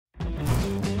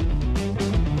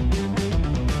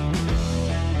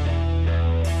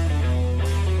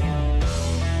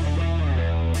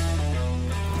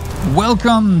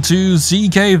Welcome to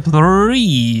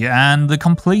CK3 and the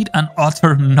complete and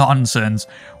utter nonsense,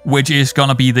 which is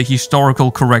gonna be the historical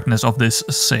correctness of this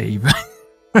save.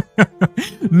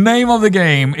 Name of the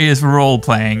game is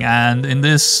Roleplaying, and in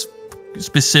this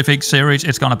specific series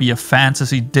it's gonna be a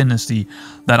fantasy dynasty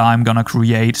that I'm gonna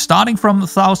create, starting from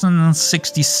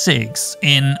 1066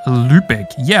 in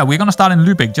Lübeck. Yeah, we're gonna start in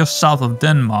Lübeck, just south of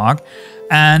Denmark.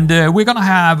 And we're gonna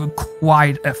have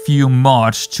quite a few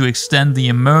mods to extend the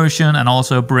immersion and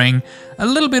also bring a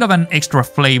little bit of an extra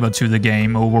flavor to the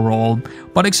game overall.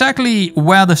 But exactly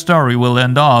where the story will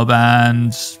end up,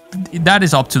 and that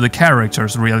is up to the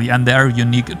characters really and their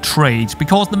unique traits,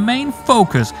 because the main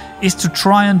focus is to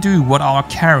try and do what our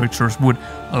characters would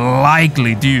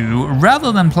likely do,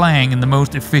 rather than playing in the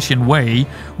most efficient way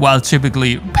while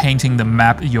typically painting the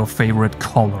map your favorite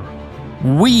color.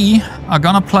 We are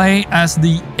gonna play as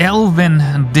the Elvin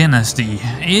Dynasty.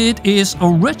 It is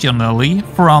originally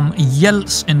from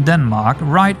Jels in Denmark,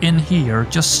 right in here,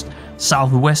 just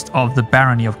southwest of the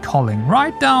barony of Kolding,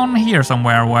 right down here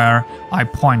somewhere where I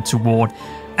point toward.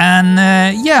 And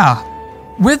yeah,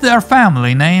 with their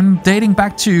family name dating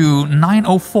back to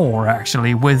 904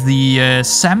 actually, with the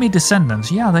Sámi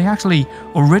descendants. Yeah, they actually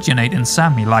originate in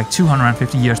Sámi like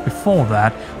 250 years before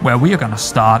that, where we are gonna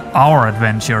start our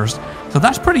adventures. So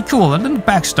that's pretty cool, a little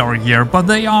backstory here, but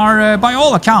they are, by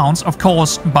all accounts, of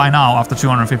course, by now, after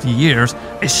 250 years,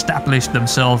 established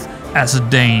themselves as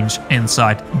Danes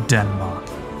inside Denmark.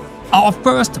 Our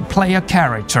first player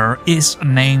character is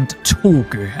named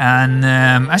Toge, and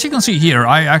as you can see here,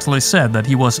 I actually said that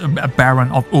he was a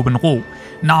Baron of Åbenrå.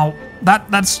 Now,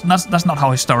 that's not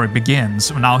how his story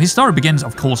begins. Now, his story begins,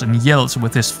 of course, in Jels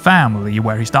with his family,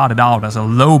 where he started out as a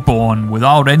lowborn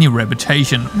without any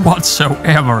reputation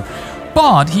whatsoever.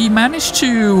 But he managed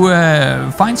to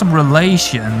find some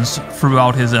relations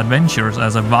throughout his adventures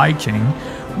as a Viking,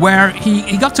 where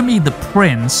he got to meet the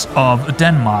Prince of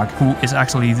Denmark, who is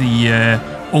actually the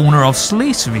owner of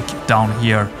Schleswig down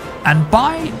here. And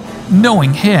by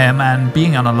knowing him and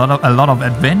being on a lot of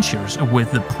adventures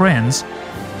with the Prince,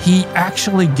 he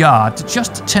actually got,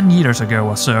 just 10 years ago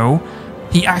or so,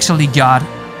 he actually got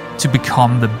to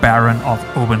become the Baron of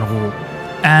Åbenrå.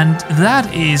 And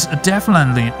that is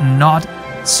definitely not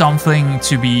something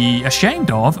to be ashamed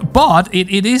of, but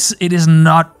it is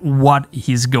not what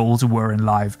his goals were in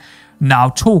life. Now,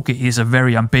 Toge is a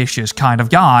very ambitious kind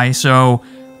of guy, so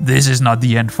this is not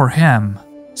the end for him.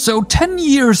 So 10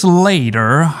 years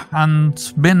later,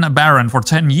 and been a baron for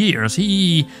 10 years,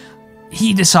 he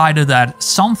decided that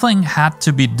something had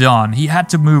to be done. He had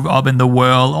to move up in the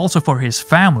world, also for his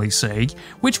family's sake,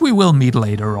 which we will meet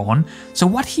later on. So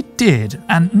what he did,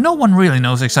 and no one really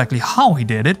knows exactly how he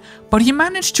did it, but he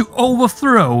managed to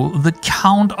overthrow the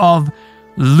Count of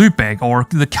Lübeck, or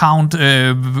the Count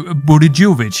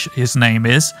Budijovic, his name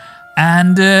is.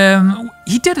 And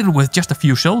he did it with just a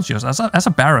few soldiers. As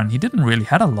a baron, he didn't really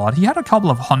have a lot. He had a couple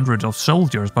of hundreds of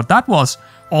soldiers, but that was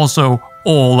also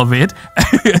all of it.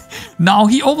 Now,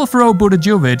 he overthrew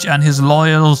Budijovic and his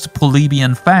loyal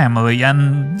plebeian family,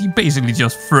 and he basically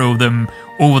just threw them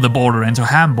over the border into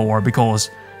Hamburg, because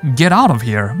get out of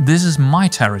here. This is my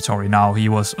territory now, he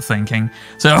was thinking.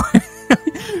 So,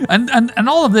 and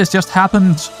all of this just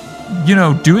happened, you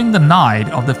know, during the night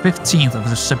of the 15th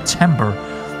of September.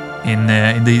 In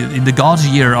the God's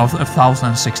year of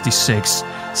 1066.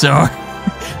 So,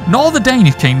 and all the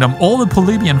Danish kingdom, all the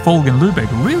plebeian folk in Lübeck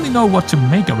really know what to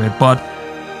make of it, but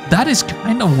that is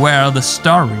kind of where the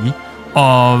story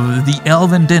of the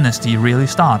Elvin dynasty really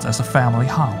starts as a family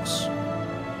house.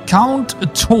 Count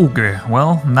Toge,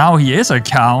 well, now he is a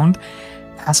count,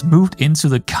 has moved into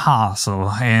the castle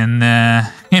in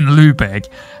Lübeck,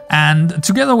 and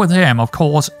together with him, of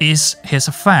course, is his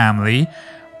family.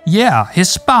 Yeah, his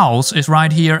spouse is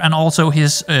right here, and also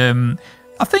his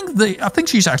I think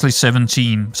she's actually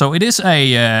 17. So it is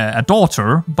a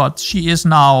daughter, but she is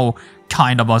now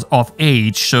kind of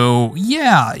age. So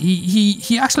yeah,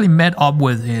 he actually met up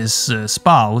with his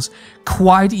spouse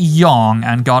quite young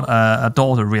and got a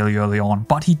daughter really early on.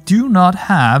 But he do not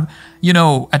have, you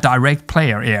know, a direct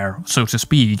player heir, so to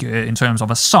speak, in terms of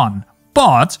a son.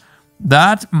 But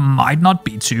that might not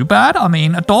be too bad. I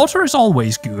mean, a daughter is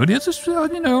always good. It's just,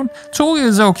 you know, Toge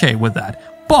is okay with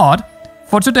that. But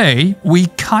for today, we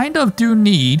kind of do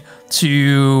need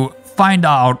to find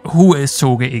out who is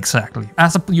Toge exactly.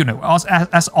 As a, you know,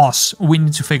 as us, we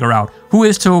need to figure out who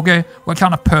is Toge, what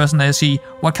kind of person is he,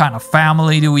 what kind of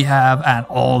family do we have, and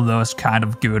all those kind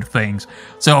of good things.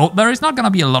 So there is not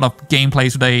gonna be a lot of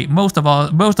gameplay today. Most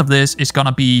of this is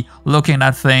gonna be looking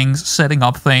at things, setting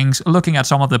up things, looking at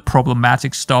some of the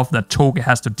problematic stuff that Toge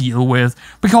has to deal with,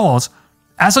 because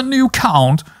as a new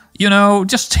count, you know,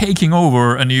 just taking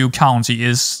over a new county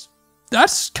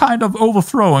that's kind of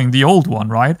overthrowing the old one,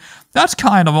 right? That's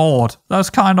kind of odd.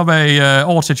 That's kind of a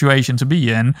odd situation to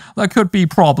be in. There could be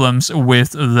problems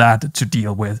with that to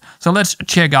deal with. So let's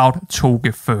check out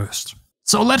Toge first.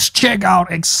 So let's check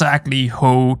out exactly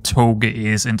who Toge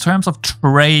is in terms of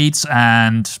traits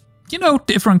and, you know,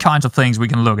 different kinds of things we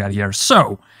can look at here.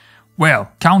 So,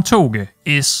 well, Count Toge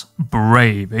is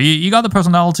brave. He got the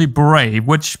personality brave,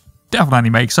 which definitely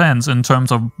makes sense in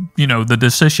terms of, you know, the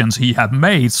decisions he had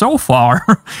made so far.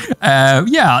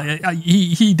 Yeah,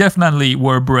 he definitely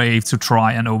were brave to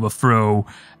try and overthrow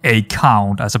a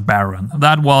count as a baron.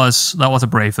 That was a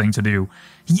brave thing to do.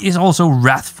 He is also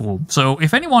wrathful. So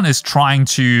if anyone is trying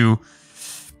to,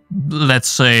 let's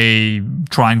say,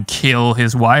 try and kill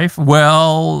his wife,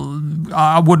 well,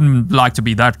 I wouldn't like to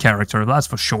be that character, that's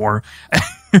for sure.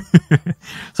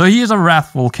 So he is a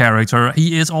wrathful character.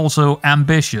 He is also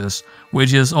ambitious,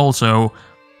 which is also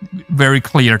very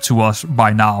clear to us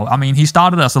by now. I mean, he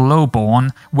started as a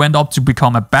lowborn, went up to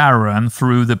become a baron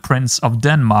through the Prince of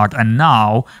Denmark, and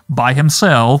now, by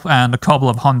himself and a couple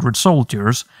of hundred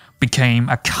soldiers, became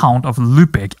a Count of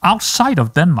Lübeck, outside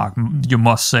of Denmark, you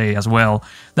must say as well.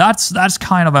 That's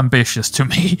kind of ambitious to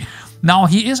me. Now,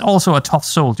 he is also a tough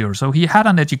soldier, so he had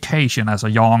an education as a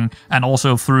young, and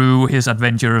also through his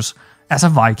adventures as a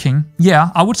Viking. Yeah,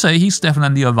 I would say he's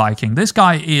definitely a Viking. This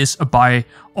guy is by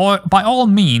all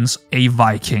means a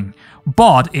Viking,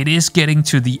 but it is getting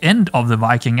to the end of the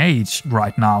Viking age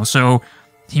right now, so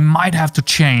he might have to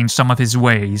change some of his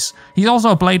ways. He's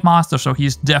also a blade master, so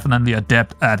he's definitely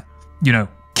adept at, you know,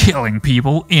 killing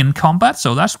people in combat,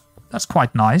 so that's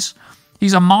quite nice.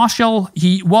 He's a marshal.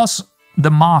 He was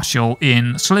the marshal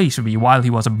in Slesvig while he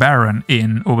was a baron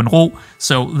in Obenro,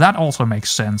 so that also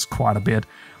makes sense quite a bit.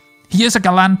 He is a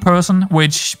gallant person,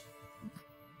 which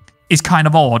is kind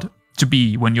of odd to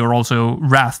be when you're also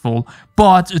wrathful,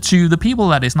 but to the people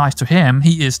that is nice to him,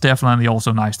 he is definitely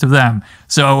also nice to them.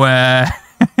 So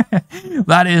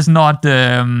that is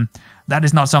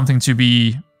not something to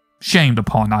be shamed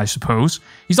upon, I suppose.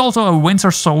 He's also a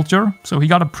winter soldier, so he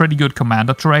got a pretty good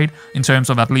commander trait in terms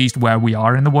of at least where we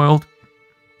are in the world.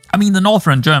 I mean, the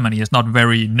northern Germany is not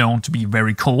very known to be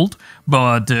very cold,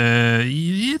 but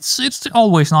it's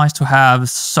always nice to have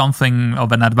something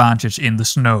of an advantage in the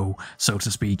snow, so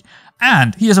to speak.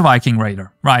 And he is a Viking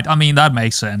raider, right? I mean, that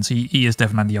makes sense. He is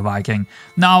definitely a Viking.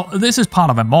 Now, this is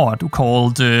part of a mod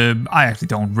called, I actually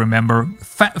don't remember,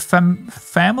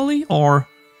 Family or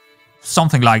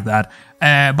something like that.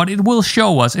 But it will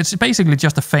show us, it's basically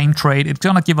just a fame trait. It's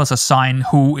gonna give us a sign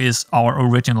who is our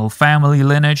original family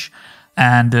lineage.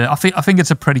 And I think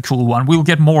it's a pretty cool one. We'll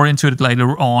get more into it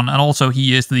later on. And also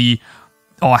he is the,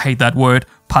 oh, I hate that word,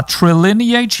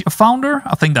 patrilineage founder.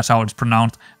 I think that's how it's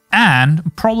pronounced.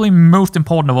 And probably most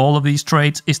important of all of these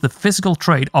traits is the physical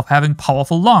trait of having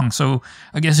powerful lungs. So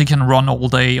I guess he can run all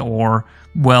day, or,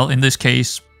 well, in this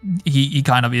case, he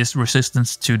kind of is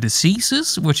resistant to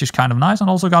diseases, which is kind of nice, and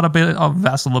also got a bit of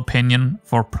vassal opinion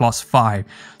for +5.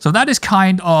 So that is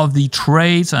kind of the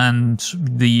traits and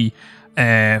the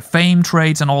fame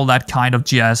traits and all that kind of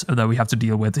jazz that we have to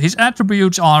deal with. His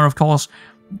attributes are, of course,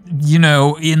 you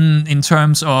know, in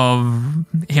terms of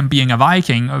him being a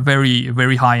Viking, very,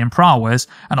 very high in prowess,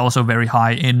 and also very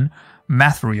high in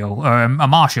martial.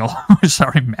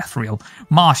 Sorry,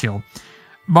 martial.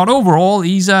 But overall,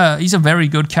 he's a very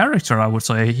good character, I would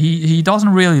say. He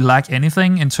doesn't really lack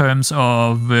anything in terms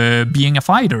of being a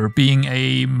fighter, being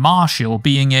a marshal,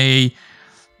 being a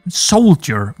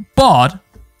soldier. But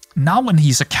now when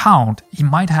he's a count, he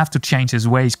might have to change his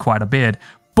ways quite a bit.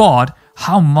 But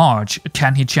how much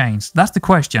can he change? That's the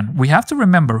question. We have to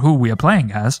remember who we are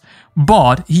playing as.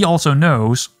 But he also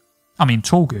knows, I mean,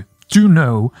 Toge do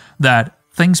know that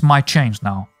things might change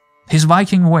now. His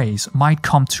Viking ways might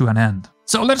come to an end.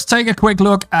 So let's take a quick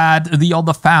look at the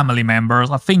other family members.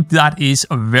 I think that is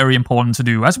very important to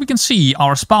do. As we can see,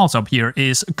 our spouse up here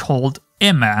is called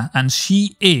Emma, and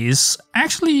she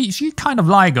kind of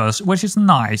like us, which is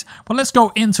nice. But let's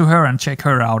go into her and check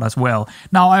her out as well.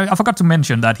 Now, I forgot to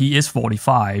mention that he is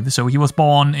 45, so he was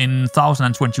born in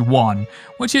 1021,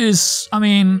 which is, I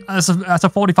mean, as a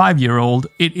 45-year-old,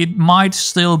 it might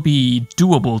still be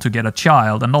doable to get a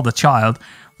child, another child,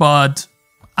 but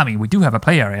I mean, we do have a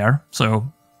player heir,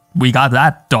 so we got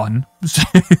that done,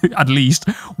 at least,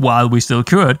 while we still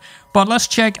could. But let's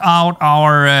check out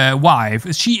our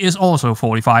wife. She is also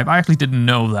 45. I actually didn't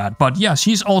know that. But yeah,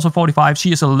 she's also 45.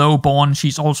 She is a lowborn.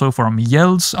 She's also from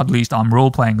Jels. At least I'm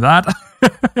role-playing that.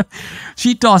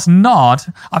 She does not.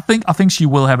 I think she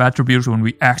will have attributes when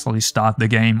we actually start the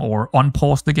game or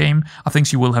unpause the game. I think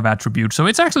she will have attributes. So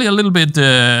it's actually a little bit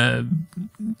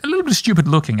stupid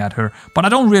looking at her, but I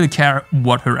don't really care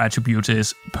what her attribute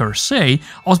is per se.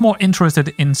 I was more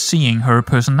interested in seeing her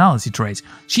personality traits.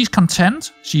 She's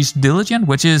content, she's diligent,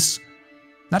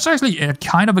 that's actually a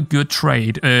kind of a good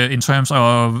trait in terms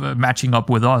of matching up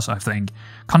with us, I think.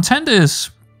 Content is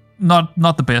not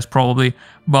the best probably,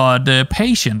 but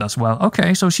patient as well.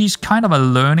 Okay, so she's kind of a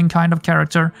learning kind of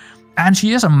character, and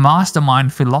she is a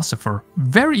mastermind philosopher.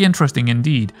 Very interesting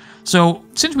indeed. So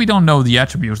since we don't know the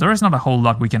attributes, there is not a whole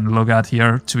lot we can look at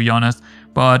here, to be honest.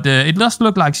 But it does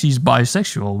look like she's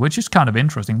bisexual, which is kind of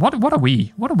interesting. What are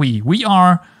we? What are we? We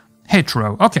are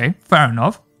hetero. Okay, fair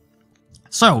enough.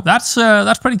 So that's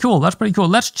pretty cool. That's pretty cool.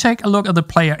 Let's take a look at the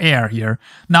player air here.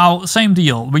 Now, same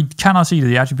deal. We cannot see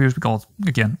the attributes because,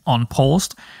 again,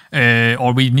 unpaused,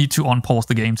 or we need to unpause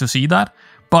the game to see that.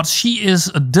 But she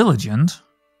is diligent.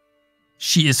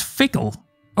 She is fickle.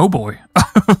 Oh boy.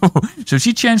 So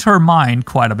she changed her mind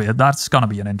quite a bit. That's gonna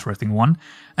be an interesting one.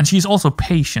 And she's also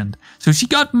patient. So she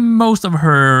got most of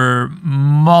her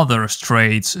mother's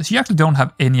traits. She actually don't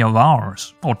have any of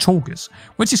ours, or Toge's,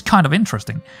 which is kind of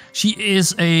interesting. She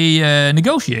is a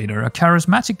negotiator, a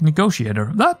charismatic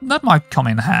negotiator. That might come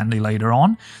in handy later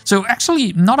on. So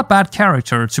actually not a bad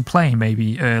character to play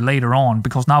maybe later on,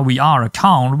 because now we are a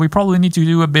count. We probably need to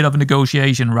do a bit of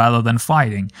negotiation rather than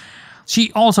fighting.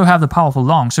 She also have the powerful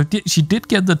lung, so she did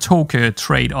get the Toge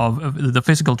trait of the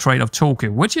physical trait of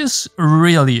Toge, which is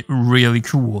really, really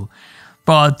cool.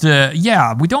 But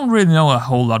yeah, we don't really know a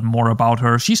whole lot more about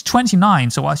her. She's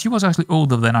 29, so she was actually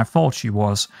older than I thought she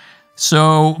was.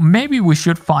 So maybe we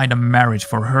should find a marriage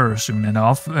for her soon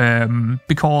enough,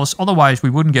 because otherwise we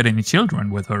wouldn't get any children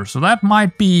with her. So that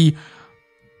might be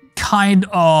kind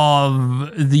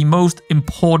of the most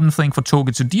important thing for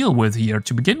Toge to deal with here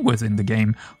to begin with in the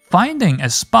game, finding a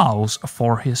spouse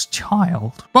for his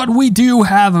child. But we do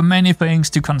have many things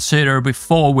to consider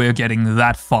before we're getting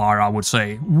that far, I would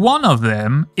say. One of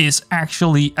them is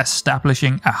actually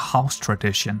establishing a house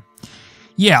tradition.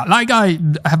 Yeah, like I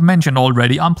have mentioned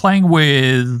already, I'm playing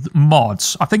with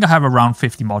mods. I think I have around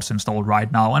 50 mods installed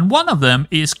right now, and one of them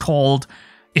is called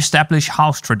Establish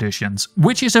House Traditions,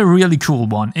 which is a really cool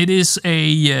one. It is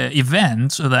a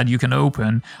event that you can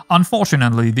open.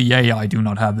 Unfortunately, the AI do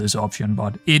not have this option,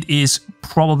 but it is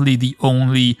probably the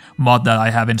only mod that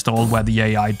I have installed where the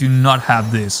AI do not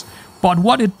have this. But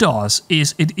what it does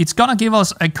is it's gonna give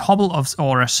us a couple of,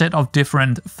 or a set of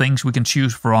different things we can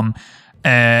choose from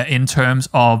in terms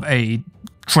of a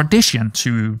tradition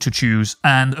to choose,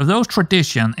 and those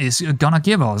tradition is gonna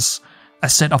give us a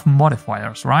set of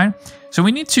modifiers, right? So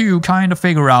we need to kind of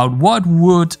figure out what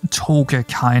would Toge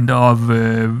kind of,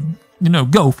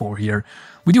 go for here.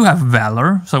 We do have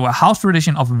Valor, so a house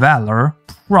tradition of Valor,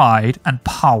 Pride, and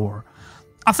Power.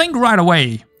 I think right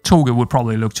away Toge would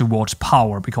probably look towards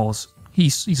Power because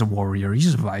he's a warrior,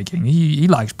 he's a Viking, he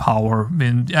likes power,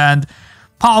 and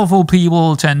powerful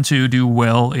people tend to do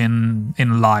well in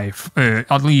life,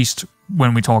 at least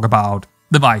when we talk about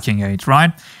the Viking Age,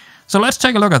 right? So let's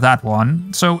take a look at that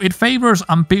one. So it favors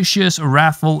ambitious,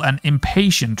 wrathful, and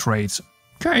impatient traits.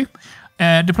 Okay.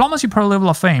 Diplomacy per level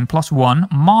of fame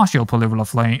 +1, martial per level of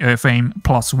fame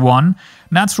 +1,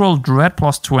 natural dread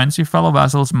 +20, fellow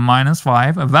vassals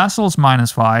 -5, vassals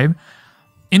 -5,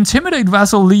 intimidate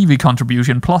vassal levy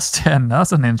contribution +10.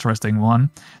 That's an interesting one.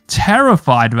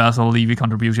 Terrified vassal levy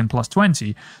contribution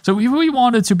 +20. So if we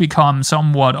wanted to become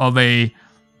somewhat of a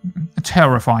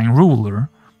terrifying ruler,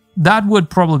 that would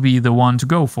probably be the one to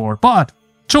go for. But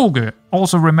Toge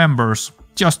also remembers,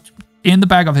 just in the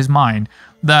back of his mind,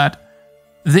 that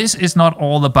this is not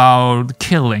all about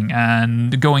killing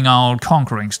and going out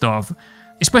conquering stuff.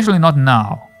 Especially not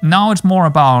now. Now it's more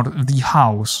about the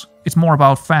house. It's more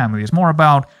about family. It's more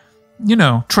about,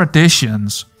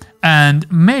 traditions. And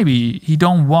maybe he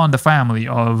don't want the family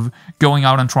of going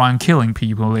out and trying killing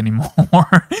people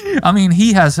anymore. I mean,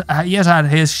 he has had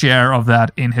his share of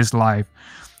that in his life.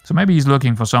 So maybe he's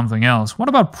looking for something else. What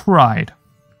about Pride?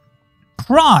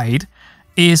 Pride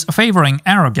is favoring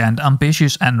arrogant,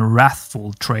 ambitious, and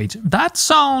wrathful traits. That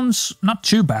sounds not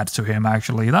too bad to him,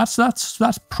 actually. That's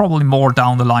probably more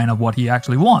down the line of what he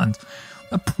actually wants.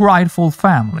 A prideful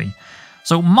family.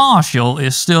 So martial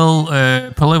is still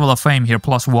per level of fame here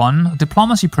 +1.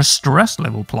 Diplomacy per stress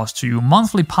level +2.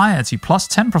 Monthly piety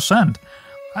 +10%.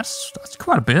 That's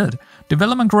quite a bit.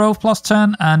 Development growth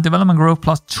 +10 and development growth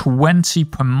 +20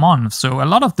 per month. So a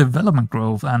lot of development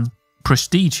growth and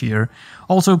prestige here.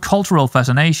 Also, cultural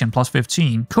fascination plus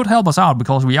 15 could help us out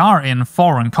because we are in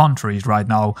foreign countries right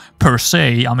now, per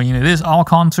se. I mean, it is our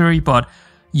country, but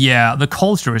yeah, the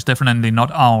culture is definitely not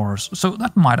ours. So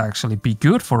that might actually be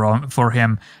good for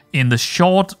him in the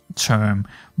short term.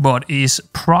 But is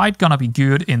pride gonna be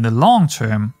good in the long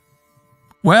term?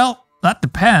 Well, that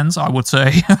depends, I would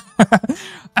say.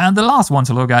 And the last one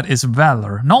to look at is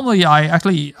valor. Normally, I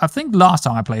think last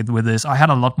time I played with this, I had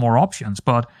a lot more options,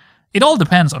 but it all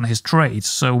depends on his traits.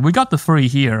 So we got the 3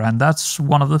 here, and that's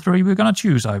one of the 3 we're gonna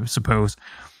choose, I suppose.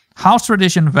 House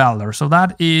tradition valor. So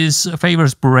that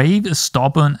favors brave,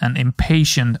 stubborn, and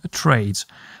impatient traits.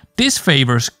 This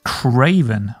favors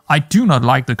craven. I do not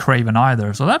like the craven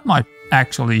either, so that might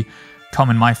actually come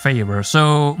in my favor.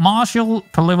 So martial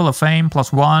per level of fame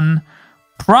plus 1,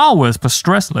 prowess per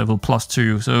stress level plus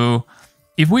 2. So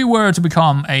if we were to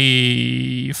become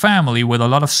a family with a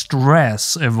lot of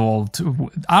stress evolved,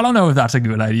 I don't know if that's a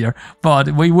good idea,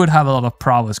 but we would have a lot of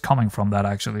prowess coming from that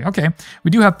actually. Okay,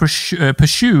 we do have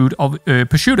pursuit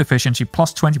efficiency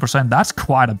plus 20%. That's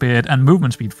quite a bit, and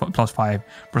movement speed plus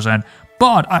 5%.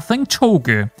 But I think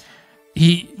Toge,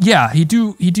 he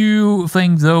do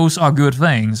think those are good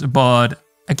things, but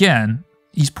again,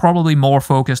 he's probably more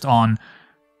focused on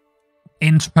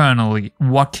internally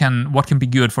what can be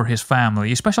good for his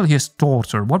family, especially his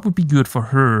daughter. What would be good for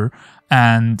her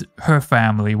and her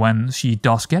family when she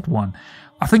does get one?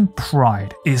 I think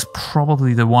pride is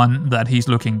probably the one that he's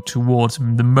looking towards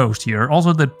the most here.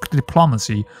 Also, the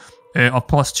diplomacy of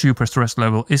plus 2 per stress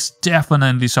level is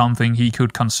definitely something he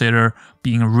could consider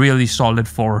being really solid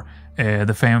for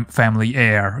the family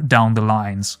heir down the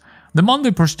lines. The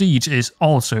monthly prestige is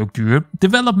also good.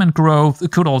 Development growth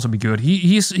could also be good.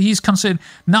 He's considered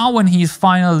now when he's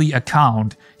finally a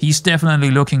count, he's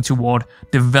definitely looking toward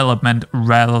development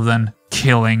rather than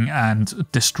killing and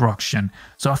destruction.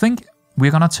 So I think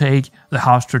we're gonna take the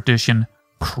house tradition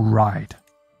pride,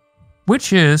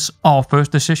 which is our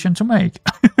first decision to make.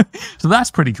 So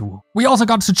that's pretty cool. We also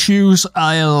got to choose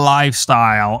a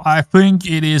lifestyle. I think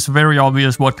it is very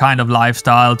obvious what kind of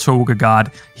lifestyle Toge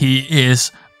got. He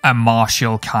is a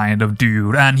martial kind of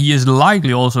dude, and he is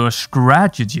likely also a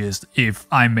strategist, if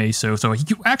I may so. So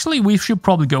we should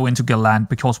probably go into Gallant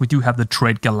because we do have the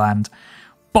trait Gallant.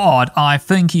 But I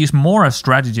think he's more a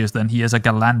strategist than he is a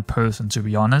gallant person, to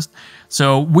be honest.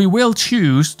 So we will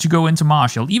choose to go into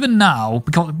martial, even now,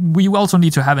 because we also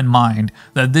need to have in mind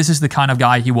that this is the kind of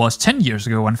guy he was 10 years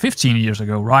ago and 15 years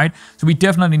ago, right? So we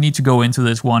definitely need to go into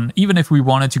this one. Even if we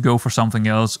wanted to go for something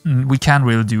else, we can't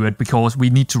really do it because we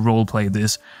need to roleplay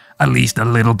this at least a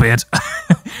little bit.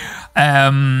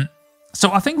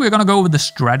 So I think we're going to go with the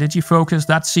strategy focus.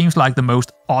 That seems like the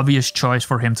most obvious choice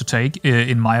for him to take,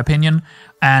 in my opinion.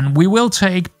 And we will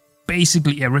take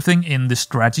basically everything in the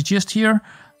strategist here.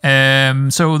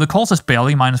 So the cost is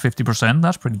barely minus 50%.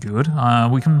 That's pretty good.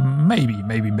 We can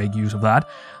maybe make use of that.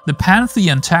 The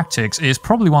Pantheon Tactics is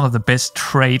probably one of the best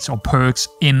traits or perks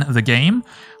in the game.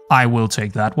 I will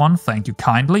take that one. Thank you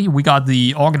kindly. We got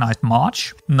the Organized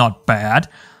March. Not bad.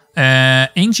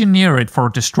 Engineer it for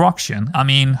destruction. I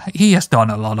mean, he has done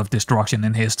a lot of destruction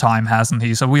in his time, hasn't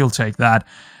he? So we'll take that.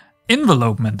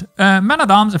 Envelopment.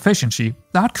 Man-at-Arms efficiency.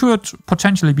 That could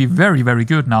potentially be very, very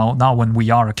good now when we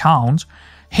are a count.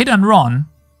 Hit and run.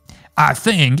 I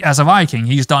think, as a Viking,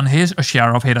 he's done his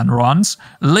share of hit and runs,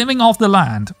 living off the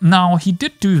land. Now, he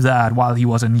did do that while he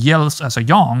was in Jels as a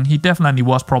young. He definitely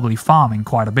was probably farming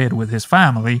quite a bit with his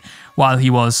family while he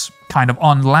was kind of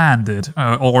unlanded,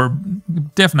 or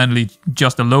definitely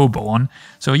just a lowborn.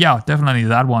 So yeah, definitely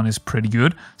that one is pretty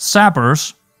good.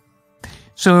 Sappers.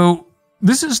 So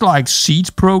this is like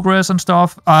siege progress and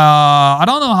stuff. I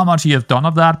don't know how much he has done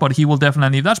of that, but he will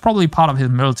definitely... That's probably part of his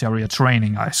military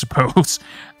training, I suppose.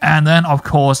 And then, of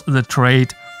course, the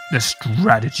trait, the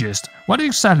strategist. What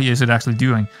exactly is it actually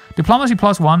doing? Diplomacy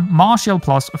plus 1, martial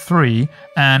plus 3,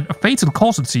 and fatal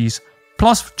casualties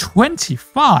plus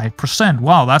 25%.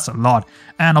 Wow, that's a lot.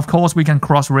 And of course, we can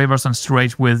cross rivers and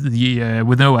straits with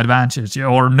no advantage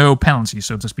or no penalty,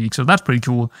 so to speak. So that's pretty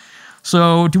cool.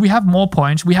 So, do we have more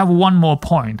points? We have one more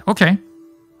point. Okay.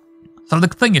 So the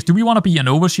thing is, do we want to be an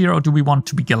overseer or do we want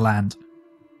to be gallant?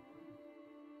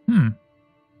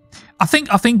 I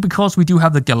think because we do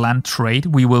have the gallant trait,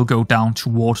 we will go down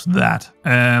towards that.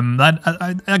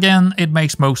 Again, it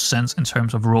makes most sense in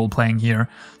terms of role-playing here.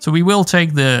 So we will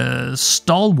take the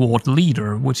stalwart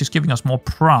leader, which is giving us more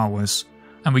prowess.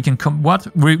 And we can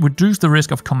reduce the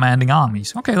risk of commanding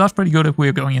armies. Okay, that's pretty good if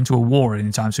we're going into a war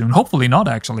anytime soon. Hopefully not,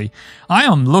 actually. I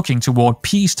am looking toward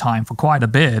peacetime for quite a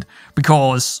bit,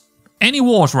 because any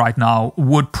wars right now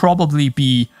would probably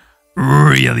be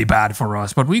really bad for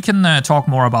us, but we can talk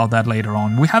more about that later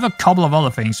on. We have a couple of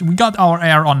other things. We got our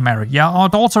heir unmarried. Yeah, our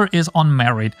daughter is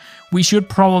unmarried. We should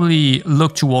probably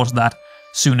look towards that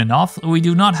soon enough. We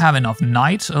do not have enough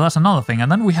knights, so that's another thing. And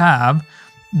then we have,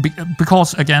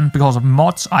 because of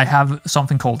mods, I have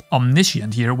something called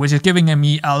Omniscient here, which is giving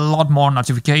me a lot more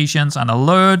notifications and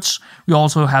alerts. We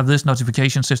also have this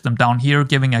notification system down here,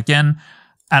 giving again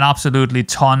an absolutely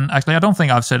ton. Actually, I don't think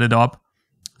I've set it up.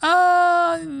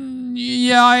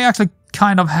 Yeah, I actually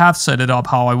kind of have set it up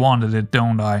how I wanted it,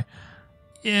 don't I?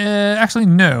 Actually,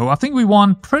 no. I think we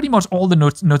want pretty much all the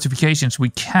notifications we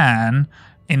can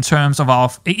in terms of our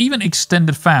even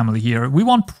extended family here. We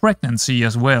want pregnancy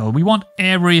as well. We want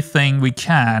everything we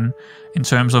can in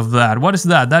terms of that. What is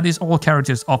that? That is all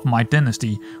characters of my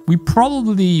dynasty. We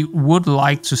probably would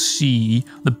like to see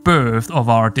the birth of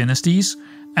our dynasties,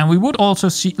 and we would also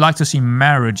like to see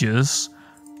marriages.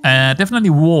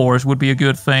 Definitely wars would be a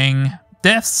good thing.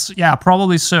 Deaths, yeah,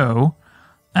 probably so.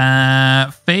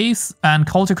 Faith and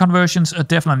culture conversions are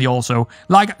definitely also.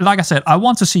 Like I said, I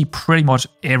want to see pretty much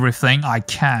everything I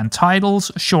can.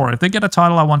 Titles, sure, if they get a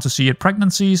title, I want to see it.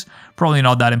 Pregnancies, probably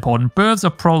not that important. Births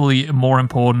are probably more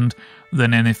important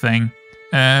than anything.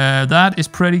 That is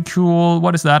pretty cool.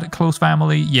 What is that? Close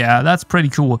family? Yeah, that's pretty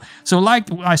cool. So like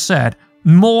I said,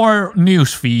 more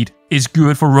newsfeed is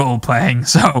good for role-playing,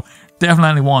 so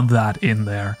definitely want that in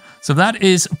there. So that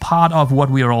is part of what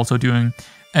we are also doing.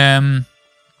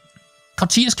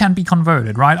 Courtiers can be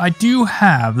converted, right? I do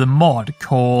have the mod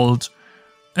called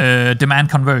demand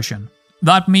conversion.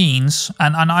 That means,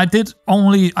 and I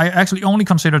actually only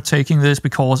considered taking this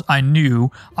because I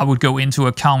knew I would go into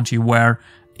a county where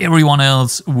everyone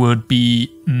else would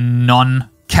be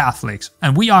non-Catholics.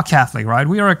 And we are Catholic, right?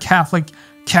 We are a Catholic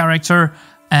character,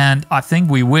 and I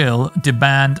think we will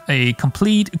demand a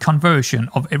complete conversion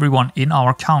of everyone in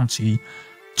our county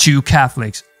to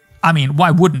Catholics. I mean, why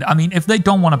wouldn't? I mean, if they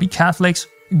don't want to be Catholics,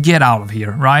 get out of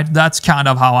here, right? That's kind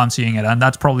of how I'm seeing it, and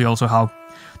that's probably also how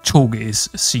Toge is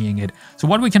seeing it. So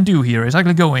what we can do here is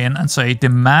actually go in and say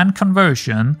demand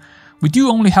conversion. We do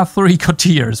only have 3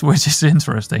 courtiers, which is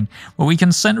interesting, but we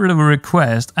can send rid of a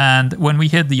request, and when we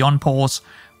hit the unpause,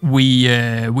 we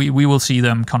will see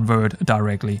them convert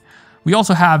directly. We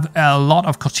also have a lot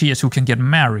of courtiers who can get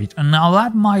married, and now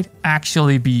that might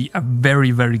actually be a very,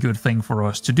 very good thing for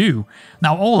us to do.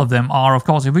 Now all of them are, of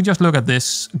course, if we just look at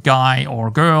this guy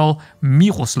or girl,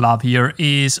 Miroslav here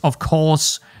is, of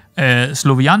course,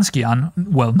 Slovianskian,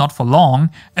 well, not for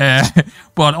long,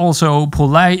 but also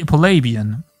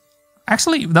Polabian.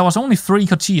 Actually, there was only 3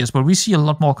 courtiers, but we see a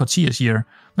lot more courtiers here.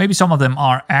 Maybe some of them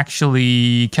are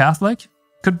actually Catholic?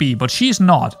 Could be, but she's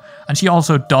not, and she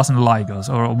also doesn't like us,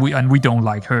 and we don't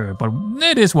like her. But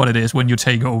it is what it is when you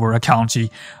take over a county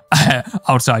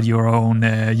outside your own,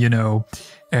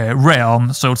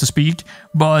 realm, so to speak.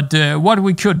 But what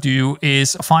we could do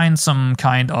is find some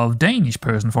kind of Danish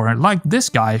person for her, like this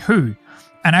guy, who,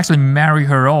 and actually marry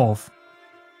her off.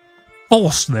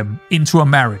 Force them into a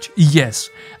marriage, yes.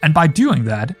 And by doing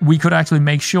that, we could actually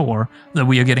make sure that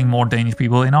we are getting more Danish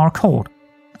people in our court.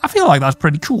 I feel like that's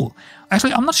pretty cool.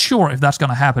 Actually, I'm not sure if that's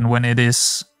gonna happen when it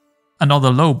is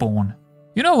another lowborn.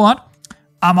 You know what?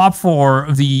 I'm up for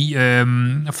the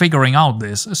figuring out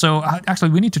this. So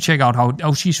actually, we need to check out how...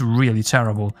 Oh, she's really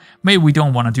terrible. Maybe we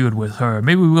don't want to do it with her.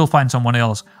 Maybe we will find someone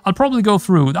else. I'll probably go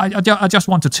through... I just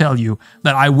want to tell you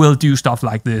that I will do stuff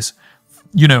like this.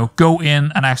 You know, go in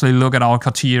and actually look at our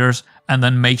courtiers and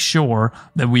then make sure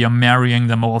that we are marrying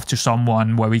them off to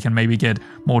someone where we can maybe get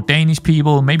more Danish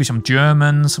people, maybe some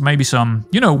Germans, maybe some,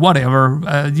 whatever,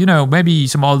 maybe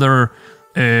some other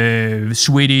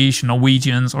Swedish,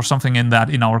 Norwegians or something in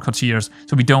our courtiers.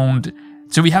 So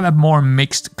we have a more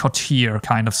mixed courtier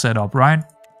kind of setup, right?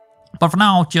 But for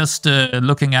now, just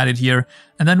looking at it here,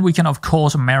 and then we can of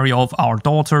course marry off our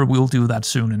daughter. We'll do that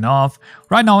soon enough.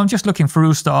 Right now I'm just looking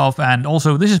through stuff, and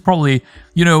also this is probably,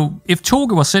 if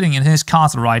Toge was sitting in his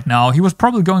castle right now, he was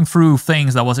probably going through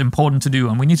things that was important to do,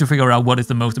 and we need to figure out what is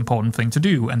the most important thing to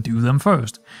do, and do them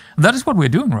first. And that is what we're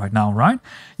doing right now, right?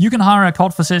 You can hire a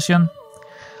court physician.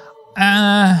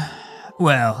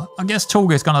 Well, I guess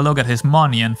Toge is gonna look at his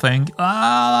money and think,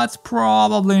 that's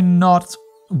probably not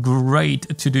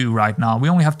great to do right now. We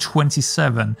only have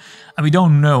 27, and we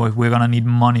don't know if we're gonna need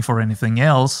money for anything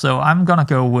else, so I'm gonna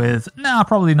go with, nah,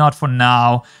 probably not for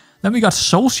now. Then we got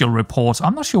social reports.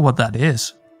 I'm not sure what that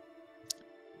is.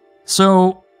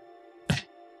 So,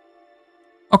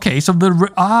 okay, so so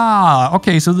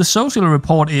the social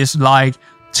report is like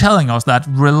telling us that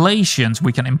relations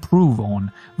we can improve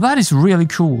on. That is really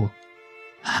cool.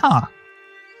 Huh.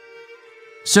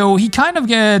 So he kind of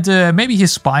get, maybe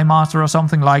his spy master or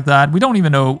something like that. We don't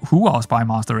even know who our spy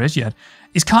master is yet.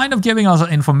 He's kind of giving us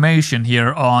information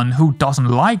here on who doesn't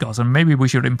like us, and maybe we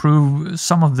should improve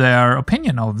some of their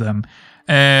opinion of them.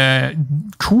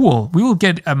 Cool. We will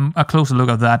get a closer look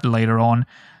at that later on.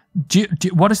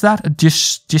 What is that?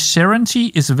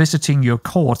 Discernity is visiting your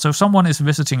court. So someone is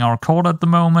visiting our court at the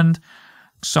moment.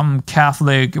 Some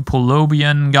Catholic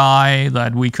Polobian guy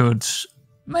that we could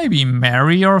maybe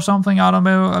marry or something, I don't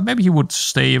know. Maybe he would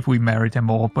stay if we married him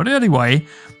off. But anyway,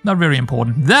 not very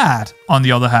important. That, on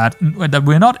the other hand, that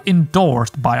we're not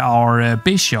endorsed by our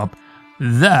bishop,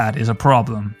 that is a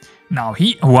problem. Now,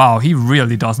 he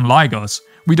really doesn't like us.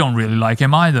 We don't really like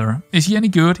him either. Is he any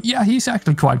good? Yeah, he's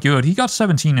actually quite good. He got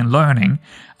 17 in learning,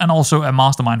 and also a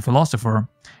mastermind philosopher.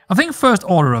 I think first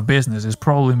order of business is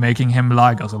probably making him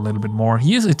like us a little bit more.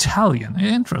 He is Italian.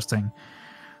 Interesting.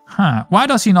 Huh. Why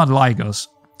does he not like us?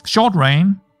 Short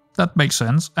reign. That makes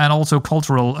sense. And also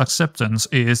cultural acceptance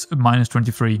is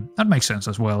 -23. That makes sense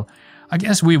as well. I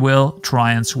guess we will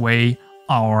try and sway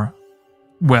our,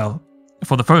 well,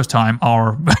 for the first time,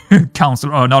 our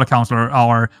counselor, or not a counselor,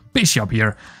 our bishop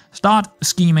here. Start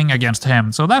scheming against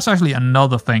him. So that's actually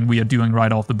another thing we are doing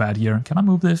right off the bat here. Can I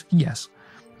move this? Yes,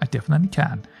 I definitely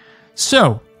can.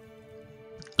 So,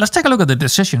 let's take a look at the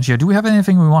decisions here. Do we have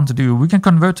anything we want to do? We can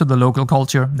convert to the local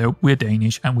culture. Nope, we're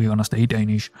Danish, and we're gonna stay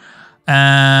Danish.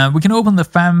 We can open the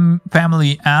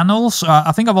family annals.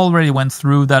 I think I've already went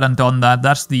through that and done that.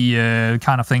 That's the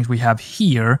kind of things we have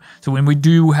here. So when we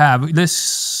do have...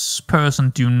 This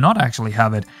person do not actually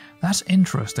have it. That's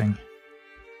interesting.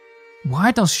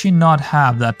 Why does she not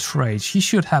have that trait? She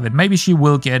should have it. Maybe she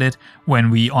will get it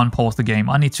when we unpause the game.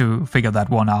 I need to figure that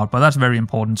one out, but that's very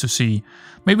important to see.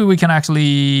 Maybe we can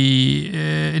actually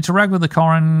interact with the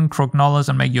current Crognolus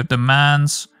and make your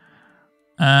demands.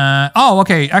 Oh,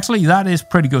 okay. Actually, that is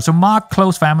pretty good. So mark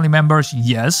close family members,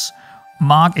 yes.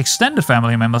 Mark extended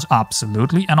family members,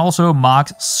 absolutely. And also mark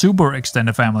super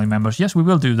extended family members. Yes, we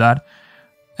will do that.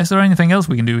 Is there anything else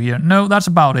we can do here? No, that's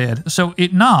about it. So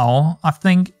now, I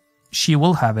think she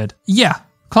will have it. Yeah,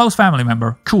 close family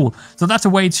member. Cool. So that's a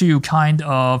way to kind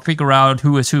of figure out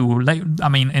who is who. I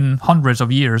mean, in hundreds of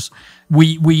years,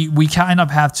 we kind of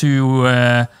have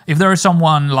to, if there is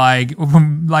someone like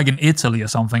in Italy or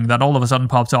something that all of a sudden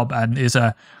pops up and is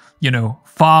a, you know,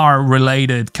 far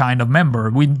related kind of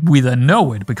member, we then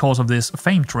know it because of this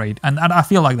fame trait. And I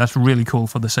feel like that's really cool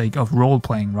for the sake of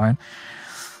role-playing, right?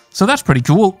 So that's pretty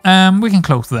cool. We can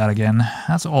close that again.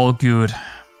 That's all good.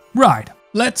 Right.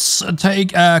 Let's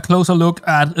take a closer look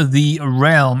at the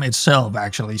realm itself,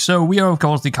 actually. So we are, of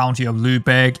course, the county of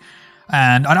Lübeck,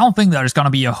 and I don't think there's going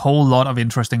to be a whole lot of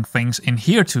interesting things in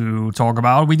here to talk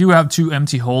about. We do have 2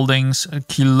 empty holdings.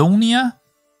 Kilonia?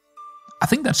 I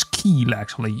think that's Kiel,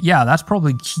 actually. Yeah, that's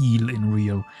probably Kiel in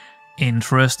real.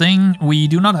 Interesting. We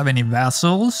do not have any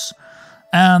vassals,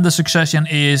 and the succession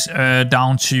is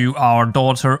down to our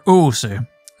daughter Åse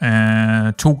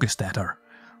Togestatter,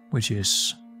 which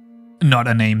is... not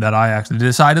a name that I actually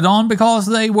decided on because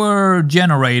they were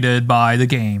generated by the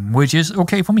game, which is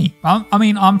okay for me. I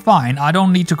mean, I'm fine. I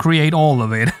don't need to create all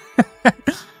of it.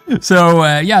 So,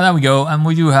 yeah, there we go. And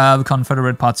we do have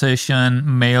Confederate partition,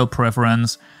 male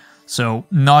preference. So,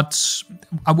 not...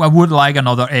 I would like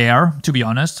another heir, to be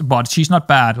honest, but she's not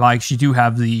bad. Like, she do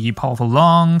have the powerful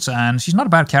lungs, and she's not a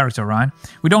bad character, right?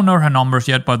 We don't know her numbers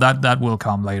yet, but that will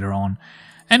come later on.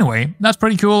 Anyway, that's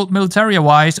pretty cool.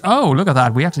 Military-wise, oh, look at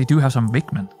that. We actually do have some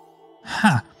big men.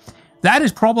 Huh. That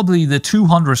is probably the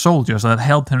 200 soldiers that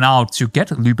helped him out to get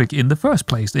Lübeck in the first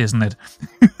place, isn't it?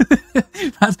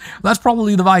 That's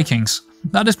probably the Vikings.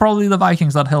 That is probably the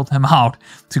Vikings that helped him out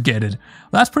to get it.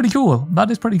 That's pretty cool. That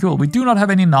is pretty cool. We do not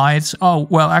have any knights. Oh,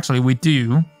 well, actually, we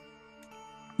do.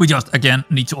 We just, again,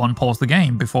 need to unpause the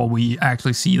game before we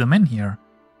actually see them in here.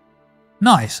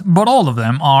 Nice, but all of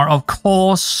them are, of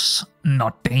course,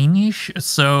 not Danish,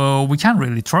 so we can't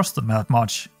really trust them that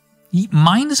much.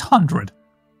 -100.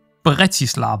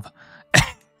 Bretislav.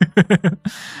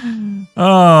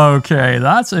 Okay,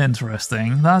 that's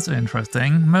interesting. That's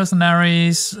interesting.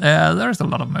 Mercenaries. There's a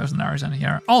lot of mercenaries in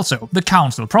here. Also, the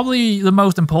council. Probably the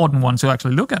most important one to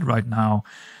actually look at right now.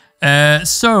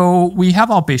 So, we have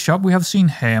our bishop. We have seen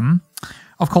him.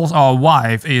 Of course, our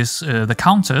wife is the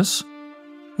countess.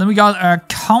 Then we got a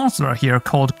counselor here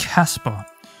called Casper.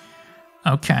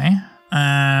 Okay.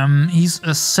 He's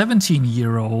a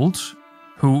 17-year-old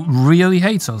who really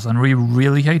hates us, and we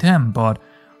really hate him, but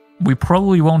we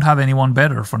probably won't have anyone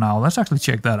better for now. Let's actually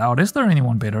check that out. Is there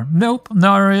anyone better? Nope,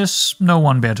 there is no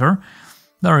one better.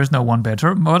 There is no one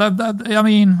better, but I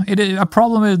mean,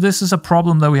 this is a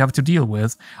problem that we have to deal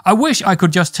with. I wish I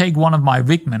could just take one of my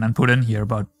Wigmen and put in here,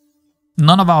 but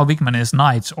none of our Wigmen is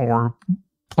knights or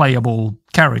playable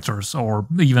characters or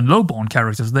even lowborn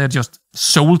characters. They're just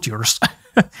soldiers.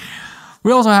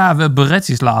 We also have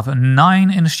Bretislav,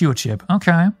 9 in stewardship.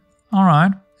 Okay,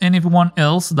 alright. Anyone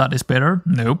else that is better?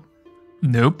 Nope.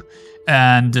 Nope.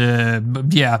 And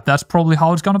yeah, that's probably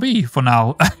how it's gonna be for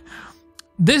now.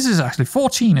 This is actually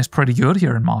 14 is pretty good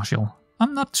here in Martial.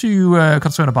 I'm not too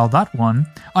concerned about that one.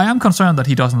 I am concerned that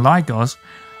he doesn't like us.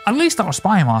 At least our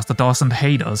spy master doesn't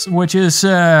hate us, which is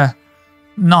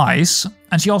nice.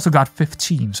 And she also got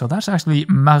 15, so that's actually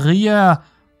Maria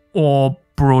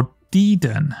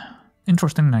Obrodiden.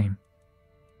 Interesting name.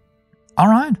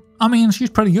 Alright, I mean, she's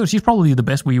pretty good. She's probably the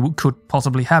best we could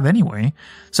possibly have anyway.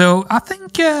 So I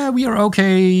think we are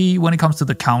okay when it comes to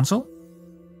the council.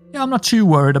 Yeah, I'm not too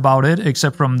worried about it,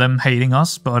 except from them hating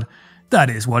us, but that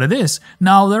is what it is.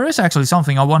 Now, there is actually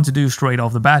something I want to do straight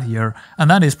off the bat here, and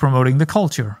that is promoting the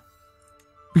culture.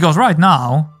 Because right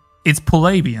now, it's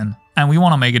Polabian, and we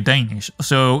want to make it Danish.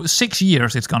 So 6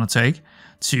 years it's gonna take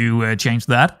to change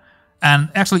that. And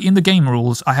actually, in the game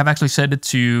rules, I have actually set it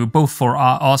to both for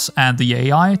us and the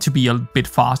AI to be a bit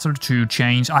faster to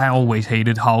change. I always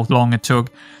hated how long it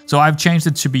took, so I've changed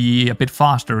it to be a bit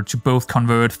faster to both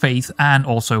convert faith and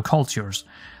also cultures.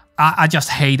 I just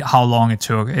hate how long it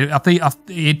took. I think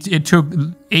it took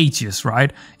ages,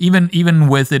 right? Even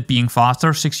with it being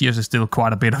faster, 6 years is still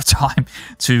quite a bit of time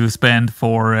to spend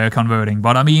for converting.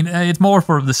 But I mean, it's more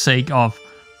for the sake of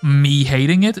me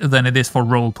hating it than it is for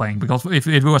role-playing, because if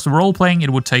it was role-playing, it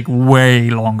would take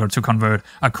way longer to convert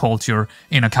a culture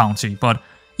in a county. But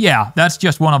yeah, that's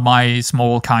just one of my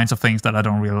small kinds of things that I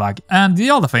don't really like. And the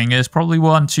other thing is probably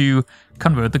want to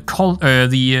convert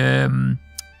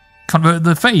convert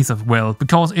the faith as well,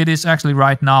 because it is actually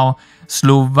right now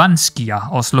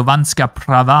Slovanskia or Slovanska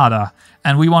Pravada,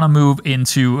 and we want to move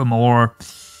into a more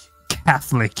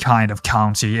Catholic kind of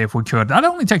county if we could. That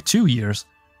only take 2 years.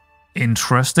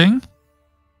 Interesting.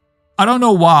 I don't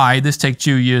know why this takes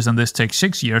 2 years and this takes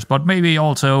 6 years, but maybe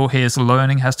also his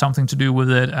learning has something to do with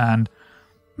it, and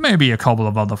maybe a couple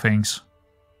of other things.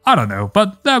 I don't know,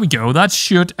 but there we go. That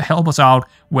should help us out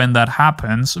when that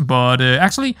happens. But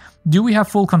actually, do we have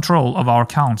full control of our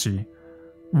county?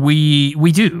 We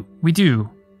do.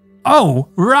 Oh,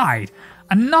 right.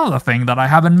 Another thing that I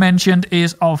haven't mentioned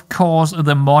is, of course,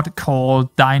 the mod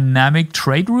called Dynamic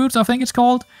Trade Routes, I think it's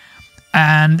called.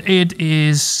 And it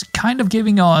is kind of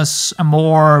giving us a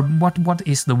more, what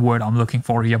is the word I'm looking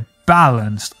for here?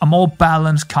 Balanced. A more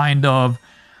balanced kind of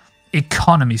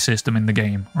economy system in the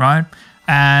game, right?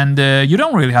 And you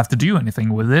don't really have to do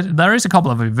anything with it. There is a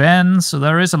couple of events, so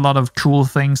there is a lot of cool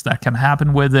things that can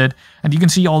happen with it. And you can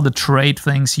see all the trade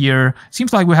things here.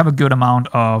 Seems like we have a good amount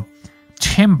of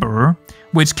timber,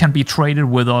 which can be traded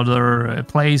with other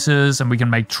places, and we can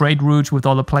make trade routes with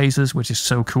other places, which is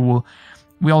so cool.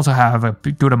 We also have a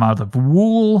good amount of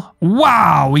wool.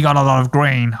 Wow, we got a lot of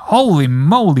grain. Holy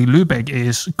moly, Lübeck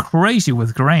is crazy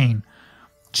with grain.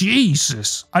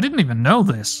 Jesus, I didn't even know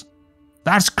this.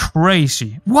 That's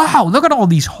crazy. Wow, look at all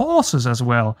these horses as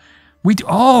well.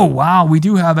 Oh, wow, we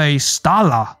do have a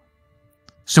stalla.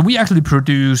 So we actually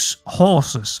produce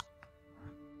horses.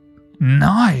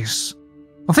 Nice.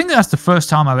 I think that's the first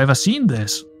time I've ever seen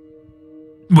this.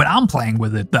 When I'm playing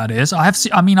with it, that is. I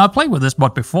played with this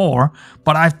mod before,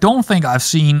 but I don't think I've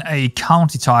seen a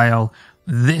county tile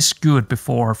this good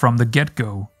before from the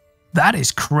get-go. That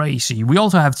is crazy. We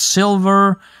also have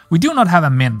silver. We do not have a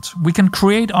mint. We can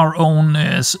create our own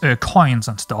coins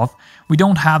and stuff. We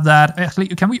don't have that. Actually,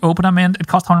 can we open a mint? It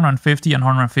costs 150 and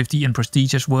 150 in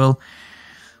prestige as well.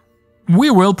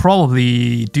 We will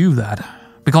probably do that,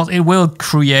 because it will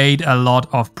create a lot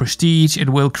of prestige, it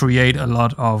will create a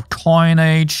lot of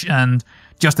coinage, and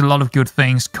just a lot of good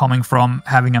things coming from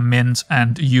having a mint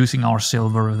and using our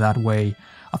silver that way.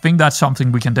 I think that's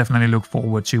something we can definitely look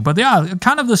forward to. But yeah,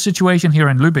 kind of the situation here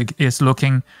in Lübeck is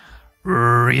looking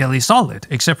really solid,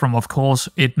 except from, of course,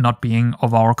 it not being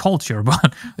of our culture,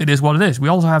 but it is what it is. We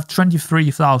also have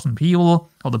 23,000 people,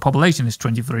 or the population is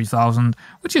 23,000,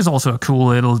 which is also a cool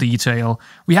little detail.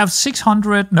 We have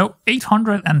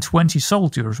 820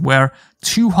 soldiers, where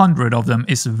 200 of them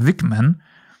is Wigmen.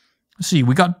 Let's see,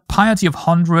 we got piety of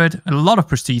 100, a lot of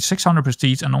prestige, 600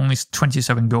 prestige, and only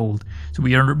 27 gold. So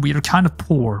we are kind of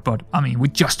poor, but I mean, we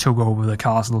just took over the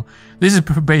castle. This is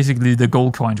basically the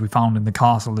gold coins we found in the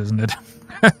castle, isn't it?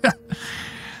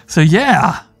 So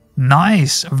yeah,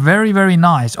 nice, very, very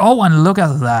nice. Oh, and look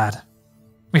at that.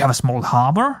 We have a small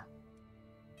harbor.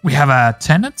 We have a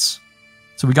tenants.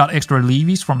 So we got extra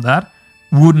levies from that.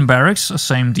 Wooden barracks,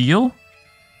 same deal.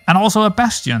 And also a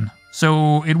bastion.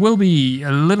 So it will be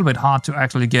a little bit hard to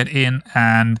actually get in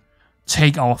and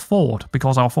take our fort,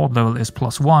 because our fort level is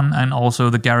 +1 and also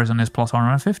the garrison is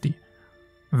 +150.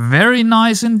 Very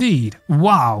nice indeed.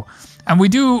 Wow. And we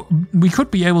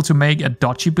could be able to make a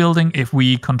duchy building if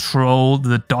we control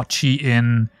the duchy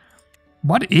in...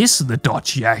 What is the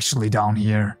duchy actually down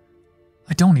here?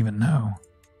 I don't even know.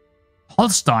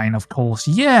 Holstein, of course.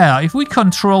 Yeah, if we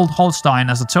controlled Holstein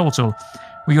as a total,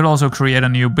 we could also create a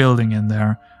new building in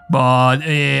there. But,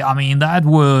 I mean, that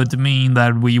would mean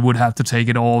that we would have to take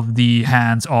it off the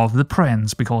hands of the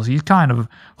prince, because he's kind of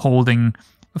holding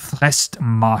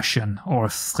Frestmarschen, or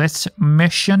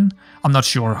Frestmarschen. I'm not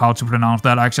sure how to pronounce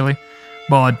that, actually.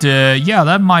 But, yeah,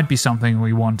 that might be something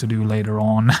we want to do later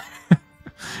on.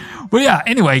 But yeah,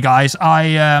 anyway, guys,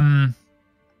 I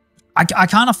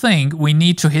kind of think we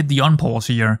need to hit the unpause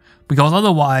here, because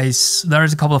otherwise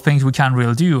there's a couple of things we can't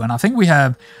really do, and I think we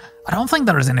have... I don't think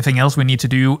there is anything else we need to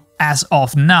do as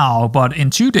of now, but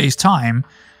in 2 days' time,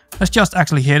 let's just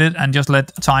actually hit it and just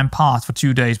let time pass for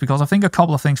 2 days, because I think a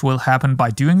couple of things will happen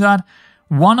by doing that.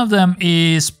 One of them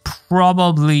is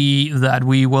probably that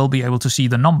we will be able to see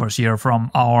the numbers here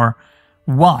from our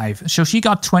wife. So she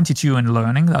got 22 in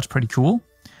learning, that's pretty cool.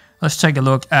 Let's take a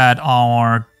look at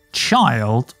our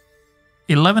child.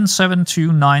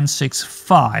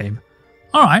 11,72965.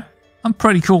 Alright, I'm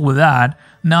pretty cool with that.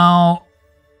 Now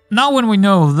when we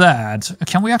know that,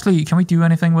 can we do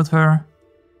anything with her?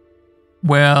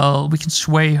 Well, we can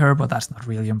sway her, but that's not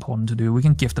really important to do. We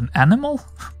can gift an animal?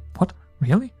 What?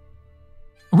 Really?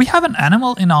 We have an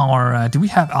animal in our... do we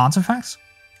have artifacts?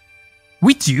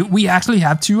 We do. We actually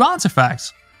have 2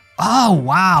 artifacts. Oh,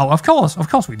 wow. Of course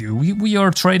we do. We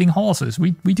are trading horses.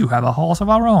 We do have a horse of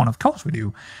our own. Of course we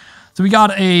do. So we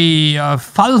got a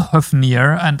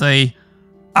Fallhöfnir and a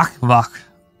Akvach.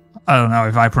 I don't know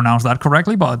if I pronounced that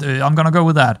correctly, but I'm gonna go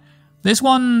with that. This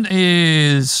one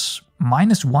is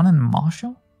 -1 in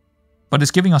martial, but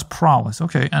it's giving us prowess.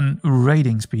 Okay, and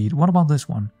raiding speed. What about this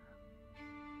one?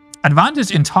 Advantage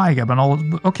in tiger, but all...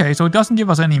 Okay, so it doesn't give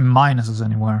us any minuses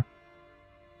anywhere.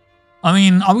 I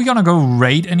mean, are we gonna go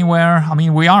raid anywhere? I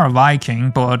mean, we are a Viking,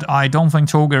 but I don't think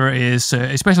Toger is,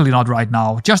 especially not right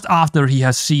now. Just after he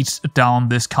has sieged down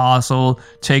this castle,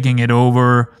 taking it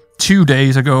over 2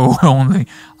 days ago only,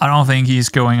 I don't think he's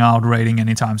going out raiding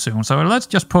anytime soon. So let's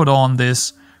just put on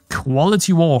this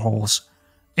quality warhorse,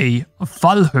 a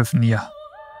Fallhöfnir.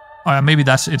 Maybe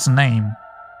that's its name.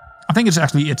 I think it's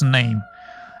actually its name.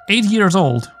 8 years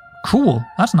old. Cool,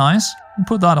 that's nice.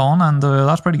 Put that on, and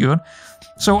that's pretty good.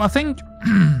 So I think,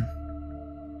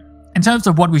 in terms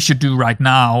of what we should do right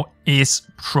now, is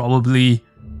probably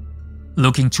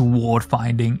looking toward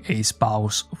finding a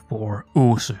spouse for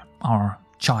Åse, our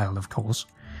child, of course.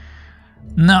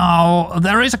 Now,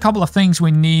 there is a couple of things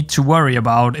we need to worry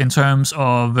about in terms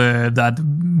of that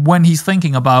when he's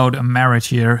thinking about a marriage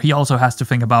here, he also has to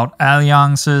think about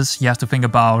alliances, he has to think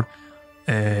about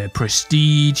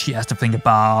prestige, he has to think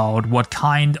about what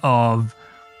kind of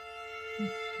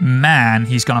man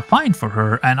he's gonna find for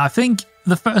her, and I think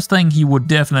the first thing he would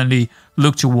definitely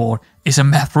look toward is a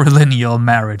matrilineal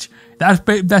marriage.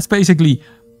 That's basically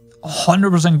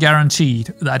 100%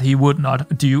 guaranteed that he would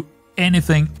not do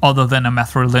anything other than a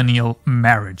matrilineal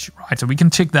marriage, right? So we can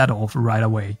tick that off right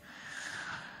away.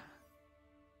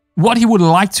 What he would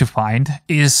like to find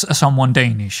is someone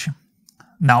Danish.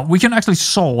 Now, we can actually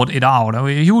sort it out. I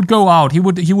mean, he would go out, he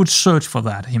would search for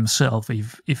that himself,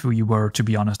 if we were to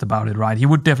be honest about it, right? He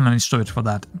would definitely search for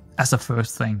that as the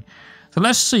first thing. So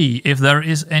let's see if there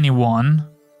is anyone.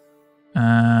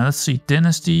 Let's see,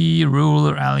 dynasty,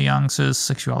 ruler, alliances,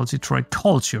 sexuality, trade,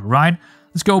 culture, right?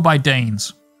 Let's go by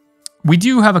Danes. We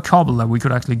do have a couple that we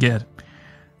could actually get.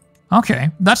 Okay,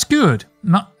 that's good.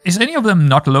 Is any of them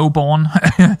not lowborn?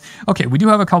 Okay, we do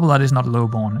have a couple that is not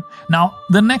lowborn. Now,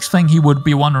 the next thing he would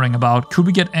be wondering about, could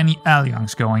we get any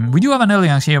alliance going? We do have an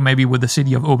alliance here, maybe with the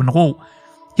city of Åbenrå.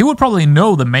 He would probably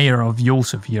know the mayor of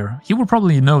Josef here. He would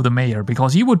probably know the mayor,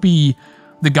 because he would be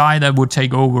the guy that would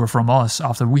take over from us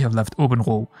after we have left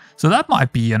Åbenrå. So that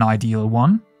might be an ideal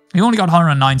one. He only got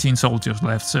 119 soldiers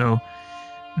left, so...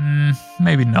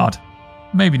 maybe not.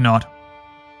 Maybe not.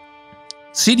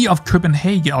 City of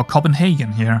Copenhagen, or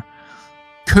Copenhagen here.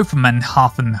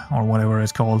 Köpmanhafen, or whatever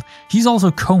it's called. He's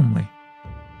also comely.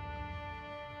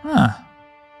 Huh.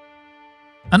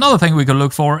 Another thing we could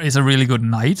look for is a really good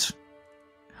knight.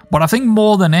 But I think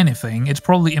more than anything, it's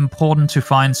probably important to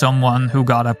find someone who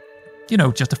got a, you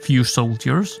know, just a few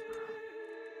soldiers.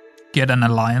 Get an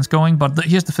alliance going. But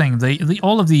here's the thing,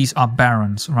 all of these are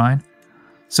barons, right?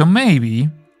 So maybe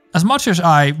as much as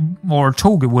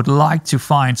Toge would like to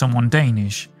find someone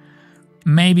Danish,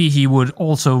 maybe he would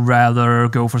also rather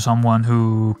go for someone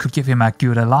who could give him a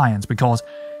good alliance, because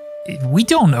we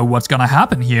don't know what's gonna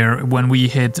happen here when we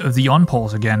hit the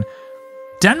unpause again.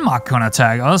 Denmark could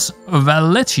attack us,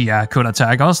 Valencia could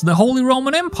attack us, the Holy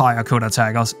Roman Empire could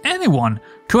attack us, anyone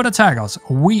could attack us.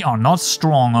 We are not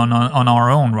strong on our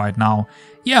own right now.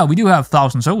 Yeah, we do have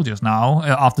 1,000 soldiers now,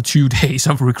 after 2 days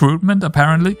of recruitment,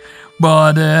 apparently.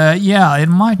 But yeah, it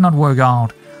might not work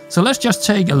out. So let's just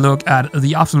take a look at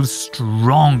the absolute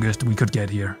strongest we could get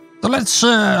here. So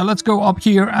let's go up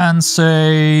here and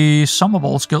say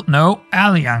Summerball skill. No,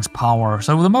 Alliance power.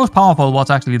 So the most powerful was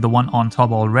actually the one on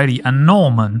top already. And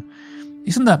Norman.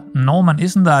 Isn't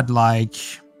that like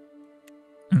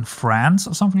in France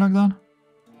or something like that?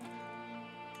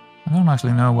 I don't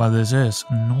actually know where this is.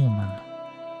 Norman.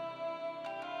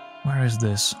 Where is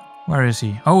this? Where is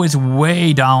he? Oh, it's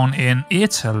way down in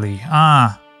Italy.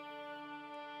 Ah.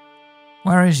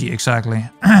 Where is he exactly?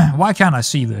 Why can't I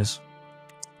see this?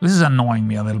 This is annoying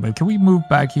me a little bit. Can we move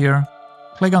back here?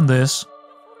 Click on this.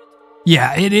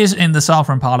 Yeah, it is in the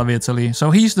southern part of Italy.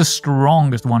 So he's the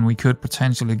strongest one we could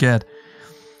potentially get.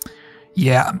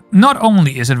 Yeah, not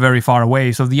only is it very far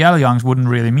away, so the alliance wouldn't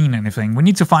really mean anything. We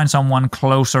need to find someone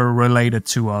closer related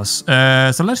to us.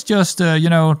 So let's just, you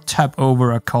know, tap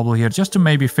over a couple here just to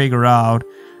maybe figure out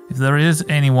if there is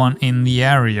anyone in the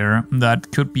area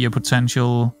that could be a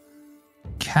potential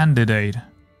candidate.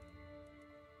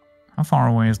 How far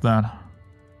away is that?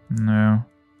 No.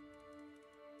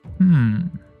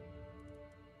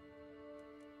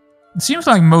 It seems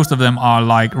like most of them are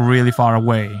like really far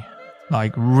away.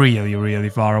 Like really, really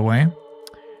far away.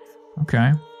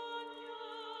 Okay.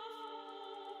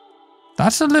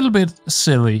 That's a little bit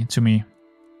silly to me.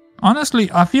 Honestly,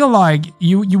 I feel like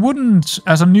you wouldn't,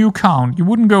 as a new count, you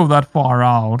wouldn't go that far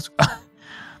out.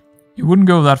 You wouldn't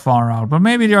go that far out. But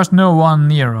maybe there's no one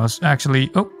near us,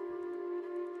 actually. Oh.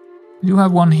 We do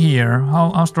have one here.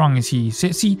 How strong is he?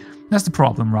 See, that's the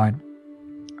problem, right?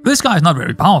 This guy is not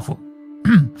very powerful.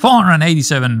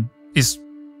 487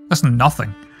 that's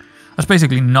nothing. That's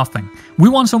basically nothing. We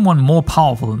want someone more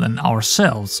powerful than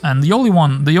ourselves, and the only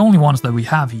ones that we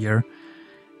have here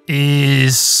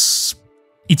is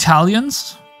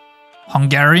Italians,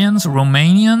 Hungarians,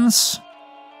 Romanians.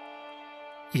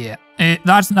 Yeah,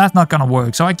 that's not gonna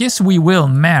work. So I guess we will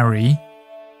marry.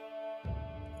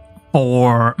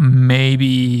 Or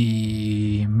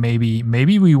maybe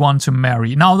we want to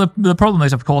marry. Now the problem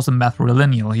is, of course, the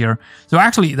matrilineal here. So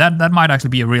actually that might actually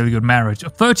be a really good marriage.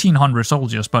 1,300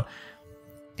 soldiers, but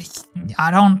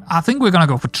I think we're gonna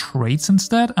go for traits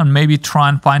instead, and maybe try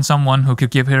and find someone who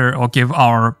could give her or give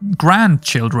our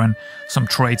grandchildren some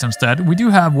traits instead. We do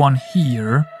have one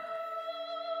here.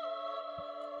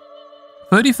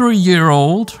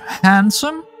 33-year-old,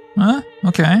 handsome. Huh?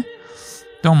 Okay.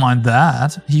 Don't mind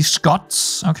that. He's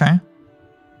Scots. Okay.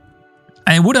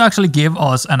 And it would actually give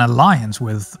us an alliance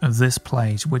with this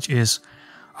place, which is...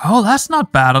 Oh, that's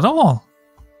not bad at all.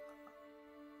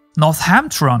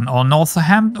 Northampton or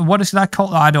Northampton. What is that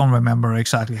called? I don't remember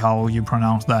exactly how you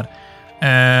pronounce that.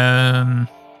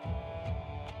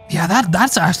 Yeah,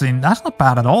 that's not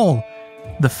bad at all.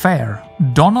 The Fair.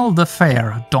 Donald the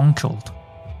Fair. Dunkeld.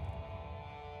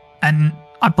 And...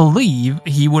 I believe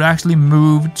he would actually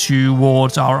move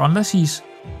towards our, unless he's,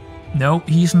 no,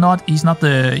 he's not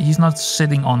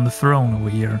sitting on the throne over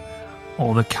here,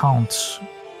 or the count.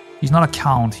 He's not a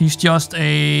count. He's just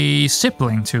a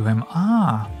sibling to him.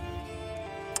 Ah,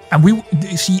 and we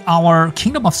see our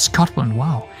Kingdom of Scotland.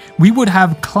 Wow, we would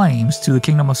have claims to the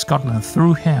Kingdom of Scotland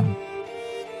through him.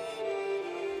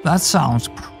 That sounds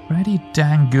pretty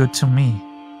dang good to me.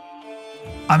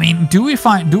 I mean, can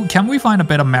we find a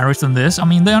better marriage than this? I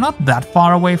mean, they're not that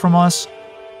far away from us.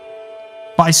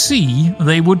 By sea,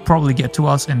 they would probably get to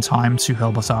us in time to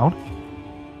help us out.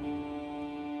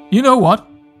 You know what?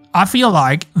 I feel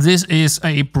like this is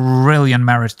a brilliant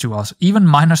marriage to us. Even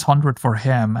 -100 for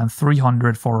him and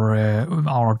 300 for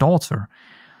our daughter.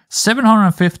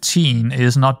 715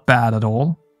 is not bad at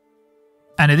all.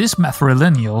 And it is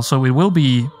matrilineal, so it will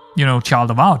be, you know,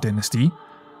 child of our dynasty.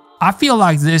 I feel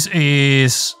like this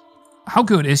is... How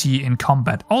good is he in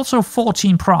combat? Also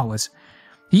 14 prowess.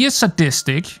 He is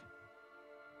sadistic,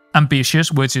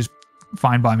 ambitious, which is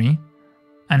fine by me,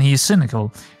 and he is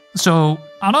cynical. So,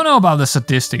 I don't know about the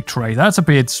sadistic trait. That's a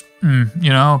bit,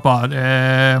 you know, but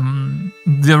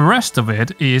the rest of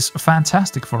it is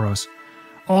fantastic for us.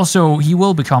 Also, he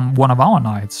will become one of our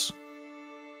knights.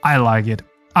 I like it.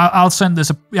 I'll send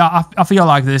this... Yeah, I feel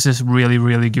like this is really,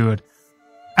 really good.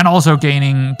 And also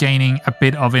gaining a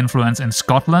bit of influence in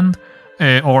Scotland.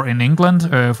 or in England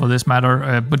for this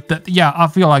matter. But yeah, I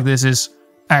feel like this is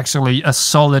actually a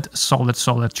solid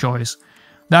choice.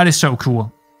 That is so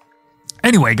cool.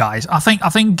 Anyway, guys, I think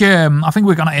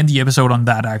we're gonna end the episode on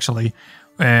that actually,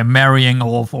 marrying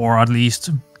off, or at least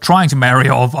trying to marry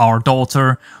off our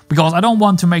daughter, because I don't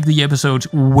want to make the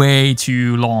episodes way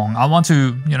too long. I want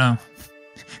to, you know,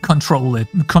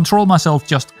 control myself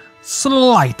just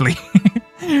slightly.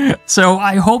 So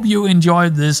I hope you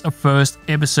enjoyed this first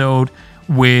episode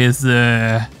with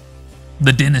the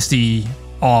Dynasty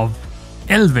of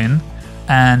Elvin,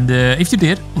 and if you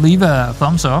did, leave a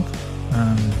thumbs up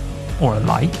or a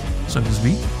like, so to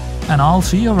speak, and I'll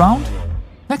see you around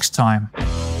next time.